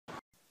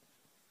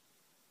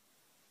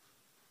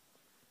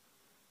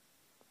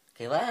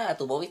Que va,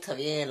 tu móvil está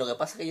bien, lo que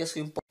pasa es que yo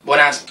soy un poco...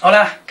 Buenas.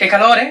 Hola, qué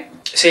calor, ¿eh?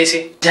 Sí,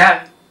 sí.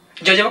 Ya.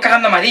 Yo llevo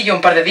cagando amarillo un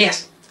par de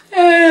días.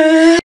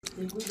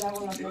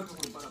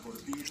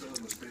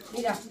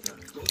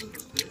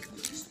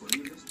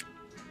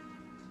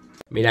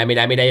 Mira,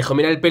 hijo,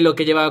 mira el pelo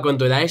que llevaba con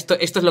tu edad. Esto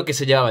es lo que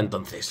se llevaba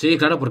entonces. Sí,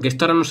 claro, porque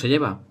esto ahora no se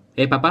lleva.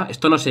 Papá,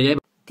 esto no se lleva.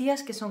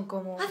 Tías que son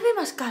como... Hazme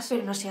más caso,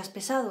 pero no seas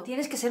pesado.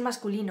 Tienes que ser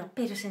masculino,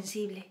 pero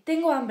sensible.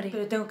 Tengo hambre,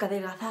 pero tengo que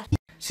adelgazar.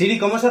 Siri,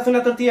 ¿cómo se hace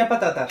una tortilla de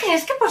patatas?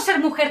 ¿Es que por ser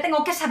mujer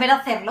tengo que saber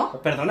hacerlo?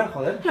 Perdona,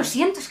 joder. Lo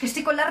siento, es que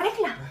estoy con la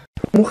regla.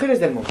 Mujeres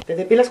del mundo. Te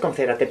depilas con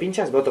cera, te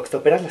pinchas botox, te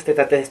operas las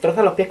tetas, te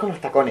destrozas los pies con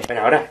los tacones.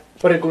 Pero ahora,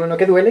 ¿por el culo no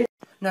que duele?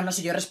 No,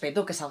 si yo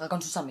respeto que salga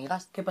con sus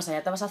amigas. ¿Qué pasa?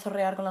 ¿Ya te vas a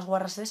zorrear con las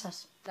guarras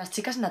esas? Las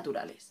chicas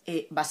naturales.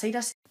 ¿Vas a ir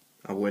así?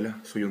 Abuela,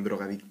 soy un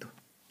drogadicto.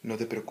 No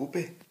te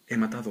preocupes, he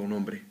matado a un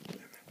hombre.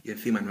 Y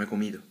encima no he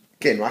comido.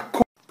 ¿Qué, no has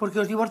comido? ¿Por qué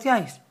os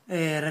divorciáis?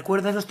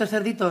 ¿Recuerdas los 3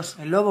 cerditos?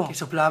 El lobo, que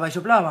soplaba y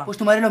soplaba. Pues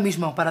tu madre lo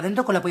mismo, para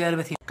adentro con la polla del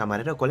vecino.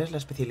 Camarero, ¿cuál es la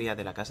especialidad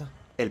de la casa?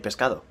 El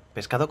pescado.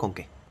 ¿Pescado con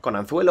qué? ¿Con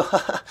anzuelo?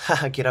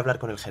 Quiero hablar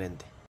con el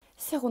gerente.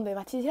 Segundo de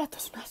bachillerato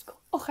es un asco.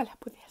 Ojalá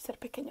pudiera ser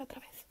pequeño otra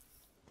vez.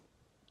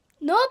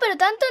 No, pero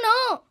tanto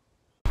no.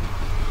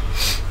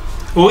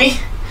 Uy,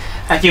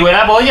 aquí huele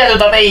a polla, ¿tu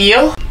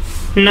tapello?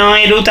 No,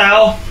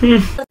 erutao.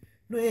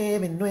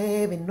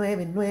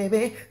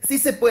 9999. Sí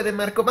se puede,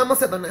 Marco,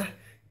 vamos a donar.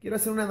 Quiero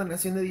hacer una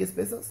donación de 10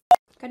 pesos.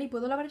 Cari,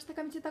 ¿puedo lavar esta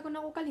camiseta con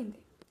agua caliente?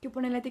 ¿Qué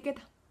pone en la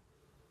etiqueta?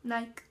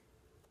 Nike.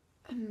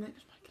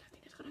 Menos mal que la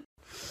tienes grande.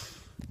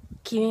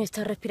 ¿Quién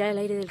está a respirar el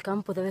aire del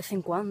campo de vez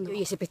en cuando?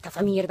 ¿Y ese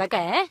pestaza mierda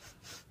qué es?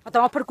 A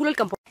tomar por culo el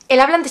campo. El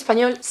hablante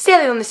español, sea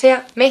de donde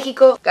sea,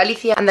 México,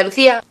 Galicia,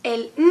 Andalucía,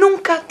 él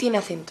nunca tiene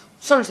acento.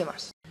 Son los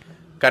demás.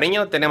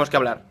 Cariño, tenemos que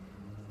hablar.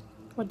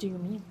 What do you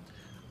mean?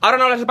 Ahora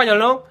no hablas español,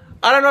 ¿no?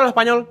 Ahora no hablas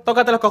español,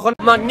 tócate los cojones.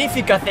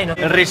 Magnífica cena.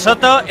 El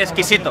risotto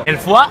exquisito. El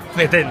foie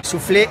fetén.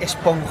 Soufflé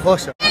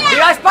esponjoso.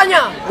 ¡Viva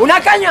España!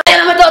 ¡Una caña!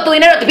 ¡Dame todo tu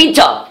dinero, te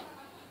pincho!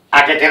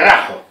 ¿A que te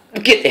rajo?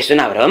 ¿Qué? Es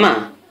una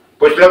broma.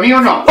 Pues lo mío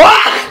no.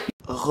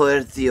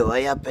 Joder, tío,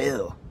 vaya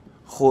pedo.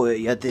 Joder,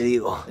 ya te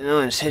digo.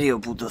 No, en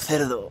serio, puto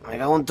cerdo. Me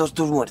cago en todos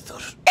tus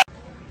muertos.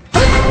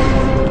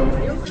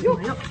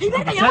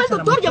 ¡Llama al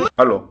doctor!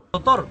 Aló.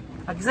 Doctor,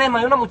 aquí se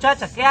desmayó una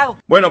muchacha, ¿qué hago?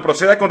 Bueno,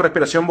 proceda con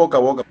respiración boca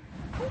a boca.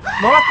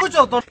 No lo escucho,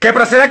 doctor. ¡Que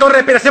proceda con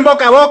respiración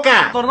boca a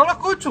boca! Doctor, no lo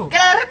escucho. ¡Que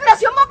la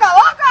respiración boca a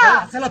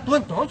boca! Hazla tú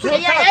entonces.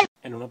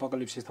 ¿En un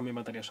apocalipsis también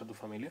matarías a tu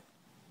familia?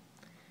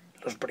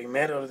 Los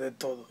primeros de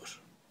todos.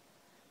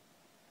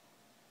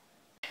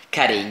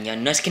 Cariño,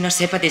 no es que no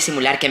sepa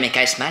disimular que me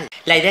caes mal.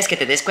 La idea es que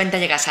te des cuenta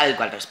y hagas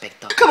algo al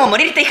respecto. ¡Como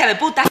morirte, hija de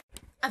puta!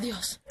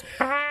 Adiós.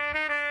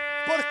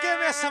 ¿Por qué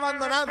me has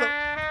abandonado?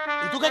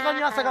 ¿Y tú qué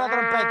coño haces con la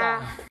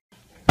trompeta?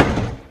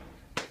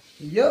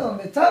 ¿Y yo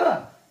dónde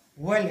estaba?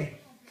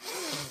 Huele.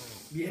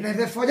 Vienes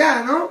de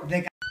follar, ¿no?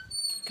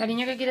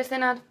 Cariño, ¿qué quieres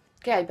cenar?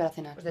 ¿Qué hay para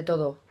cenar? Pues de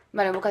todo.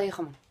 Vale, un bocadillo de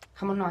jamón.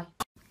 Jamón no hay.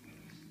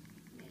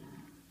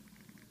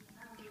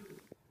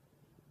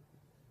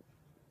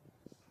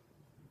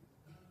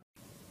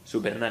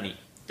 Super Nani.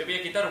 Te voy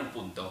a quitar un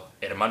punto.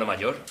 Hermano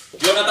mayor.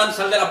 Jonathan,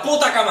 sal de la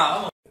puta cama,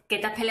 vamos. ¿Qué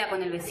te has peleado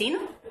con el vecino?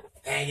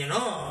 Yo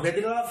no. Me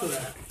tiro la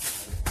basura.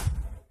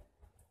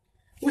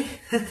 Uy.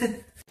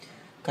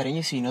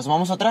 Cariño, si nos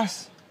vamos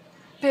atrás.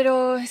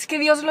 Pero es que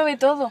Dios lo ve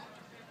todo.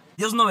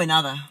 Dios no ve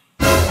nada.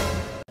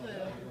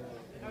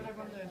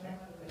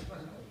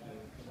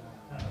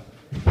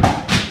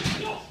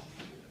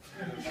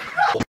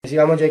 Si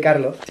íbamos yo y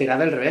Carlos. Si era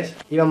del revés.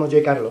 Íbamos yo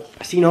y Carlos.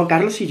 Así no,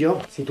 Carlos y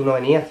yo. Si tú no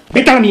venías.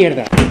 ¡Vete a la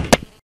mierda!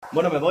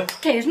 Bueno, me voy.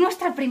 Que es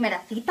nuestra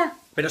primera cita.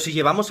 Pero si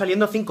llevamos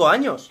saliendo 5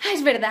 años. Ah,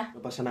 es verdad.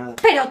 No pasa nada.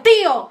 ¡Pero,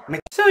 tío!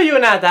 ¿Soy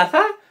una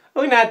taza?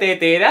 ¿Una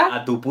tetera?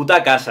 A tu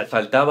puta casa,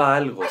 faltaba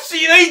algo. ¡Ha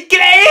sido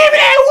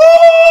increíble!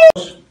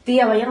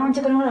 Tía, va a llegar un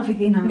chico nuevo a la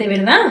oficina. ¿De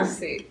verdad?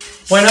 Sí.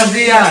 ¡Buenos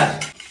días!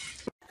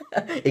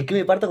 Es que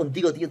me parto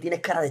contigo, tío.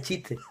 Tienes cara de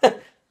chiste.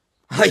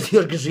 Ay,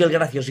 Dios, que soy el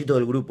graciosito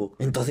del grupo.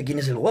 Entonces, ¿quién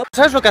es el guapo?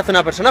 ¿Sabes lo que hace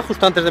una persona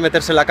justo antes de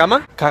meterse en la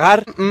cama?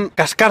 Cagar,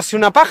 cascarse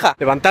una paja,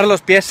 levantar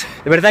los pies.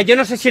 De verdad, yo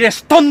no sé si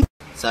eres tonto.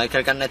 Sabes que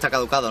el carnet está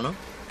caducado, ¿no?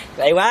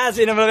 Da igual,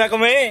 si no me lo voy a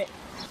comer.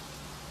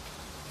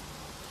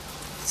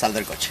 Sal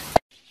del coche.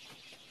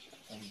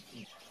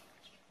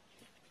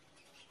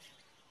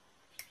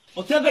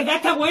 Hostia, es verdad,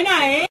 está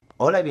buena, ¿eh?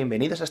 Hola y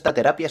bienvenidos a esta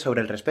terapia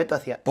sobre el respeto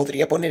hacia...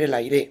 Podría poner el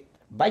aire.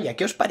 Vaya,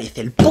 ¿qué os parece?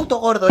 El puto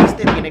gordo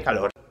este tiene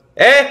calor.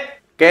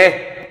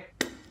 ¿Qué?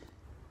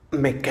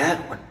 Me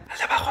cago en... Al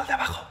de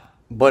abajo.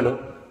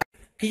 Bueno.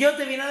 Que yo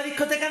te viene a la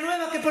discoteca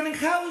nueva que ponen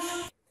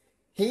house.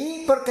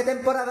 ¿Y por qué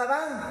temporada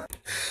van?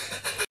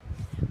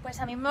 Pues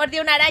a mí me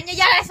mordió una araña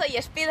y ahora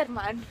soy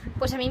Spiderman.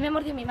 Pues a mí me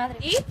mordió mi madre.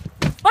 ¿Y?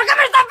 ¿Por qué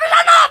me estás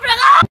pelando?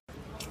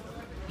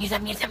 ¡Plega!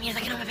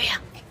 Mierda, que no me vea.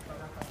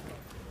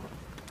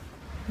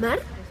 ¿Mar?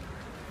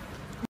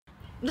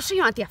 No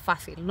soy una tía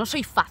fácil, no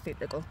soy fácil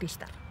de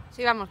conquistar.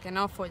 Sí, vamos, que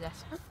no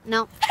follas.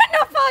 No. ¡No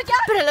follas!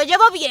 Pero lo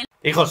llevo bien.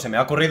 Hijo, se me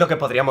ha ocurrido que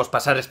podríamos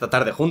pasar esta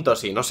tarde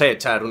juntos y, no sé,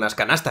 echar unas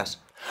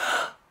canastas.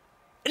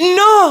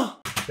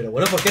 ¡No! Pero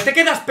bueno, ¿por qué te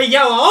quedas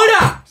pillado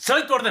ahora?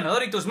 Soy tu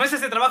ordenador y tus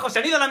meses de trabajo se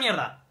han ido a la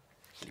mierda.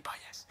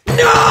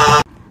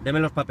 ¡No! Deme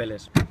los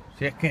papeles.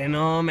 Si es que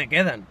no me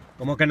quedan.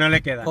 ¿Cómo que no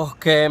le quedan? Pues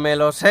que me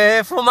los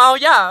he fumado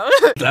ya.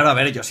 Claro, a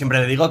ver, yo siempre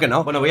le digo que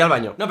no. Bueno, voy al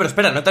baño. No, pero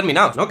espera, no he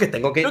terminado, ¿no? Que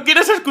tengo que... No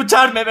quieres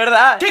escucharme,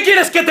 ¿verdad? ¿Qué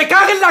quieres? ¡Que te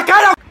cague en la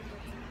cara!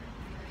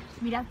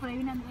 Mirad, por ahí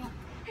viene Andrea.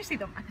 He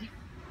sido madre.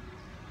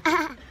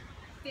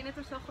 Tiene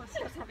tus ojos,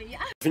 lo sabía.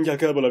 Al fin y al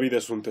cabo la vida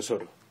es un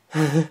tesoro.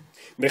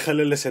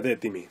 Déjale el LSD,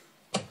 Timmy.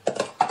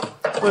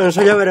 Bueno,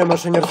 eso ya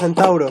veremos, señor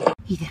Centauro.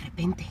 Y de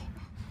repente...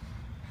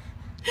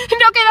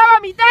 ¡No quedaba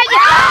mi talla!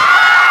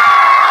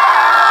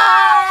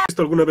 ¿Has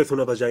visto alguna vez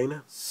una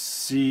vagina?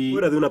 Sí.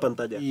 Fuera de una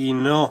pantalla. Y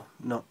no.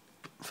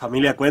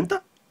 ¿Familia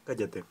cuenta?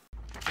 Cállate.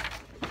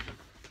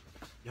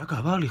 Ya ha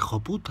acabado el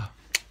hijo puta.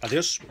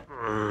 Adiós.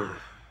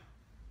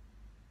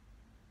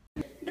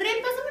 Ren,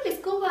 pásame la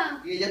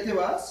escoba. ¿Y ya te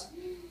vas?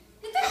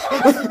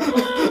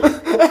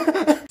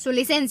 Su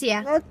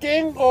licencia. No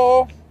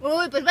tengo.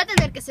 Uy, pues va a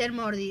tener que ser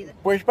mordida.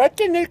 Pues va a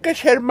tener que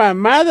ser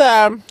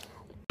mamada.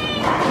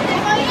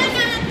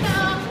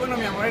 Bueno,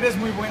 mi amor, eres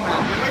muy buena.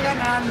 Me voy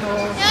ganando. ¡Me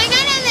voy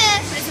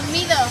ganando!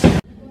 ¡Presumido!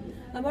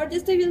 Amor, ¿ya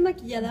estoy bien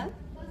maquillada?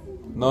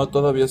 No,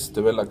 todavía se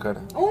te ve la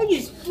cara.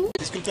 Oye, tú.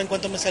 Disculpen,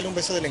 ¿cuánto me sale un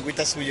beso de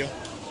lengüita suyo?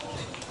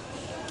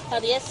 A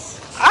 10.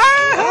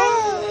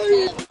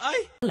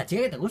 La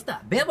chica que te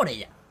gusta, ve a por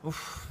ella.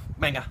 Uf,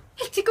 venga.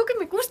 El chico que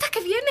me gusta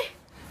que viene.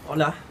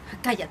 Hola.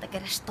 Cállate, que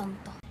eres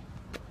tonto.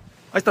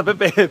 Ahí está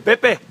Pepe.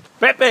 Pepe.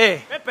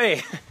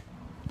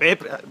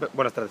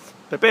 Buenas tardes.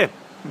 Pepe.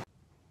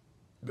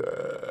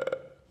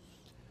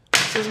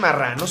 Es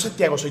marrano,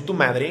 Santiago, soy tu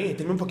madre.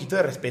 Tenme un poquito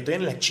de respeto y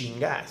en las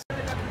chingas.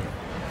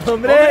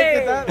 ¡Hombre!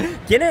 ¿Qué tal?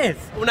 ¿Quién es?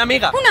 Una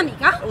amiga. ¿Una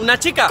amiga? ¿Una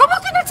chica? ¿Cómo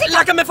que una chica?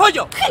 ¡La que me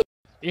follo!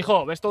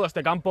 Hijo, ¿ves todo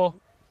este campo?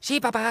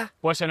 Sí, papá.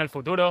 Pues en el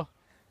futuro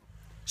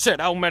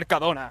será un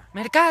Mercadona.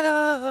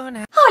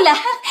 Mercadona. Hola,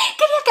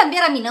 quería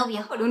cambiar a mi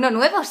novio. Por uno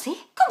nuevo, ¿sí?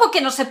 ¿Cómo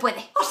que no se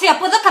puede? O sea,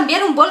 puedo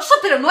cambiar un bolso,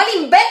 pero no al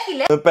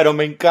imbécil, ¿eh? Pero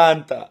me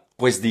encanta.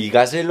 Pues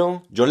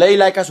dígaselo. Yo le di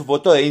like a su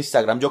foto de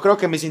Instagram. Yo creo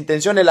que mis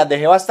intenciones las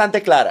dejé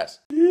bastante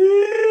claras.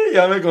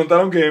 Ya me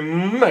contaron que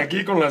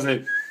aquí con las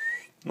de...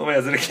 No voy a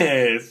hacer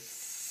que...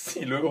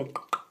 Y luego...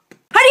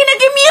 ¡Harina,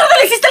 qué mierda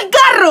le hiciste al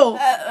carro!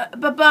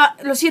 Papá,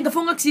 lo siento,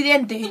 fue un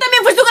accidente. Tú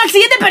también fuiste un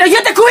accidente, pero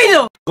yo te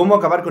cuido. ¿Cómo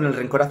acabar con el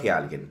rencor hacia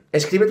alguien?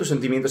 Escribe tus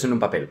sentimientos en un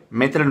papel,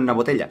 mételo en una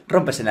botella,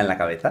 rómpesela en la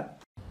cabeza.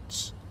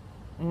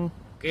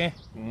 ¿Qué?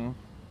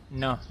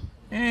 No.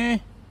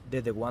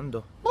 ¿Desde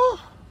cuándo?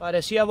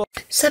 Parecía...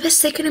 Sabes,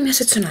 sé que no me has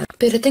hecho nada,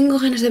 pero tengo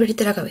ganas de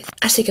abrirte la cabeza.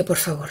 Así que, por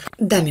favor,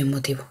 dame un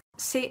motivo.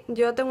 Sí,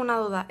 yo tengo una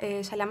duda.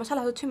 Salíamos a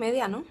las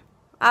 8:30, ¿no?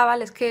 Ah,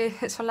 vale, es que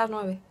son las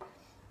 9.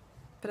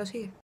 Pero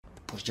sigue.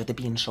 Pues yo te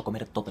pienso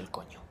comer todo el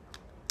coño.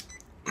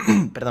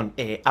 Perdón,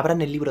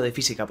 abran el libro de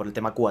física por el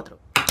tema 4.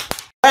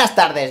 Buenas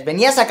tardes,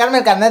 venía a sacarme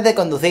el carnet de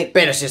conducir.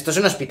 Pero si esto es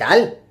un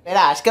hospital.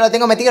 Verá, es que lo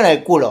tengo metido en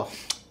el culo.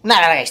 Una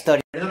larga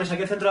historia. Perdón, ¿es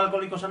aquí el Centro de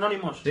Alcohólicos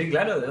Anónimos? Sí,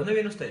 claro. ¿De dónde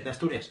viene usted? De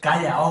Asturias.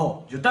 ¡Calla,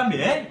 oh! ¿Yo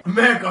también?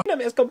 No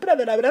me has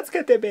comprado la bras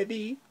que te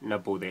pedí.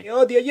 No pude.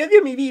 Yo odio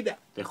mi vida.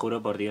 Te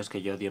juro por Dios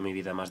que yo odio mi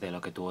vida más de lo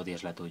que tú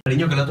odias la tuya.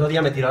 Cariño, que el otro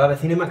día me tiró a la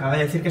vecina y me acaba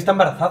de decir que está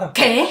embarazada.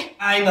 ¿Qué?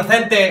 ¡Ah,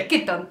 inocente! ¡Qué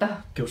tonto!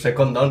 Que usé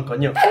condón,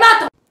 coño. ¡Te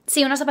mato!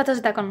 Sí, unos zapatos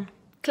de tacón.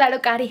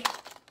 Claro, Cari.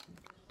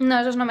 No,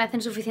 esos no me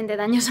hacen suficiente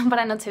daño, son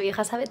para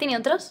Nochevieja, ¿sabe? ¿Tiene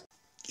otros?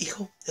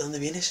 Hijo, ¿de dónde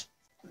vienes?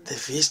 ¿De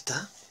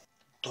fiesta?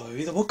 ¿Tú has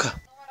bebido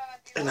boca?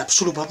 En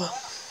absoluto, papá.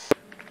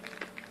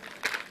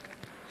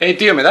 Hey,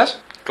 tío, ¿me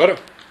das? Claro.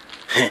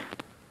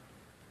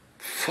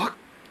 Fuck.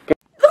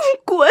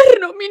 ¡Un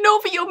cuerno! ¡Mi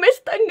novio me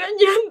está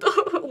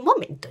engañando! Un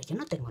momento, yo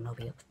no tengo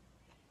novio.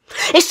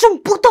 ¡Es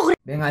un puto...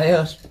 Venga,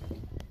 adiós.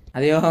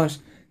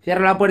 Adiós.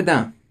 Cierra la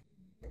puerta.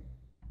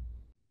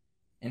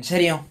 ¿En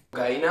serio?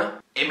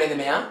 Cocaína,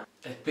 MDMA,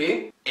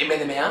 speed,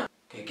 MDMA.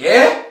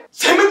 ¿Qué?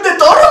 ¿Semen de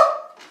toro?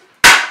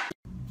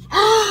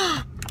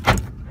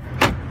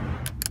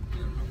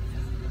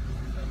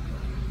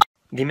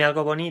 Dime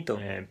algo bonito.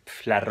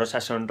 Las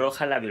rosas son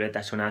rojas, las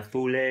violetas son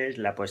azules,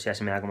 la poesía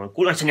se me da como el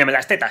culo. ¡Enséñame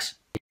las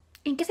tetas!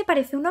 ¿En qué se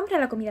parece un hombre a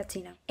la comida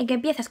china? En que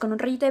empiezas con un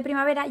rollito de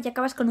primavera y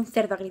acabas con un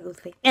cerdo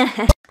agridulce.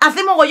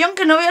 Hace mogollón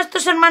que no veo a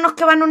estos hermanos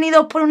que van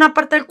unidos por una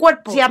parte del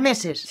cuerpo.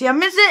 Siameses,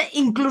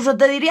 incluso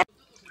te diría...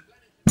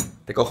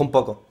 Te cojo un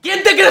poco.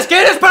 ¿Quién te crees que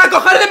eres para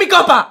coger de mi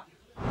copa?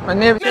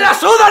 ¡Me la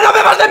suda, no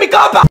bebas de mi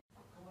copa!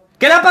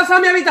 ¿Qué le ha pasado a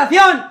mi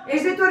habitación?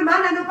 Es de tu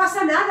hermana, no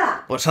pasa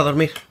nada. Pues a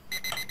dormir.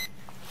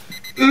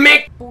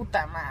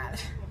 Puta madre.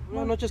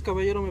 Buenas noches,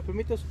 caballero. ¿Me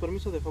permite su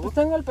permiso de favor?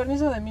 Tengo el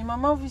permiso de mi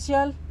mamá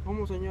oficial.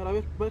 ¿Cómo, señor? A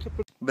ver, vaya.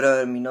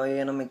 Brother, mi novia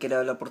ya no me quiere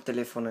hablar por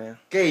teléfono ya.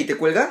 ¿Qué? ¿Y te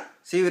cuelga?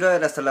 Sí,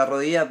 brother, hasta la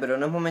rodilla, pero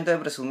no es momento de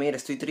presumir,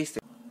 estoy triste.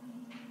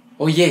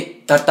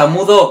 Oye,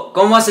 tartamudo,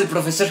 ¿cómo hace el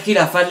profesor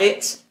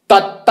Girafales?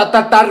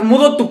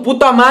 Tarmudo tu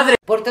puta madre.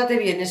 Pórtate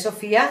bien, ¿eh,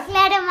 Sofía?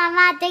 Claro,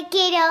 mamá, te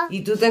quiero.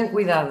 Y tú ten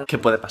cuidado. ¿Qué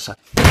puede pasar?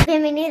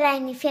 Bienvenida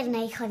al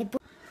infierno, hijo de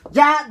puta.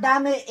 Ya,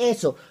 dame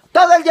eso.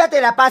 Todo el día te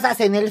la pasas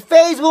en el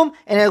Facebook,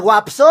 en el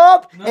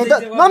WhatsApp.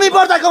 No me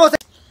importa cómo se...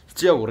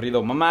 Estoy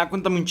aburrido. Mamá,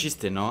 cuéntame un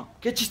chiste, ¿no?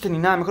 ¿Qué chiste ni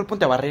nada? Mejor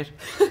ponte a barrer.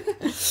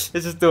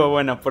 Eso estuvo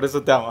bueno, por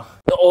eso te amo.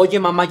 Oye,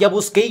 mamá, ya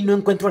busqué y no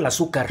encuentro el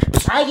azúcar.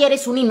 Ay,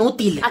 eres un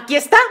inútil. Aquí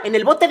está, en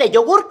el bote de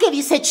yogur que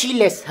dice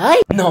chiles.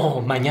 Ay.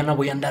 No, mañana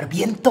voy a andar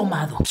bien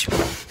tomado.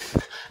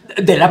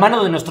 De la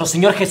mano de nuestro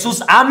Señor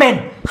Jesús.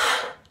 ¡Amén!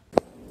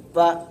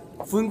 Pa,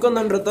 ¿fue un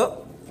condón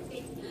roto?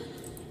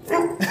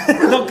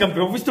 No,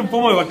 campeón, fuiste un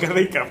pomo de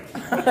Bacardí,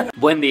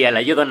 Buen día, ¿le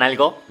ayudo en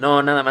algo?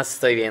 No, nada más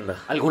estoy viendo.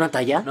 ¿Alguna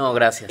talla? No,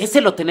 gracias.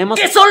 Ese lo tenemos.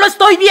 ¡Que solo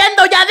estoy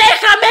viendo! ¡Ya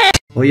déjame!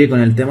 Oye, con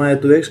el tema de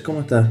tu ex,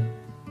 ¿cómo estás?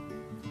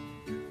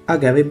 Ah,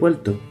 que habéis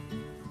vuelto.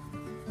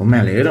 Pues me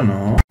alegro,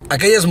 ¿no?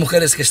 Aquellas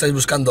mujeres que estáis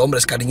buscando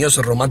hombres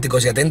cariñosos,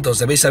 románticos y atentos,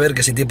 debéis saber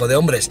que ese tipo de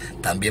hombres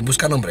también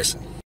buscan hombres.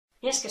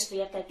 Es que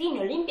estoy harta de ti,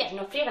 no limpias,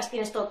 no friegas,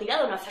 tienes todo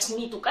tirado, no haces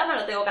ni tu cama,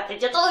 lo tengo que hacer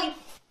yo todo y...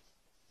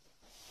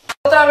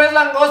 ¡Otra vez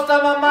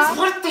langosta, mamá!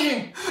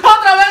 ¡Fuerte!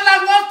 ¡Otra vez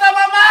langosta,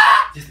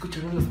 mamá! Ya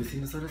escucharon los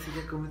vecinos, ahora sí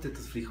ya cómete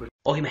tus frijoles.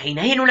 ¿Os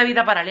imagináis en una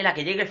vida paralela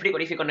que llegue el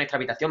frigorífico en nuestra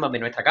habitación donde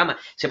nuestra cama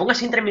se ponga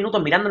así en 3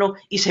 minutos mirándonos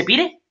y se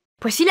pire?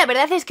 Pues sí, la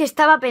verdad es que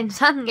estaba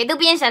pensando. ¿Qué tú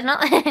piensas, no?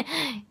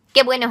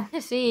 Qué bueno.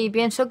 Sí,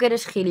 pienso que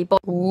eres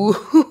gilipollas.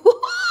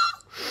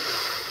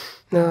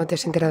 No te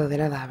has enterado de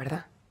nada,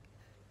 ¿verdad?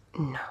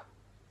 No.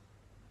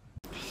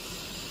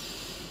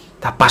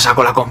 Te has pasado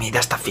con la comida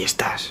estas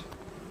fiestas.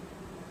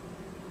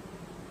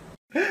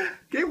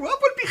 ¡Qué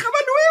guapo el pijama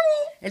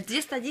nuevo! El tuyo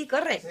está allí,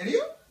 corre. ¿En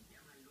serio?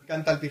 Me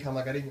encanta el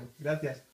pijama, cariño. Gracias.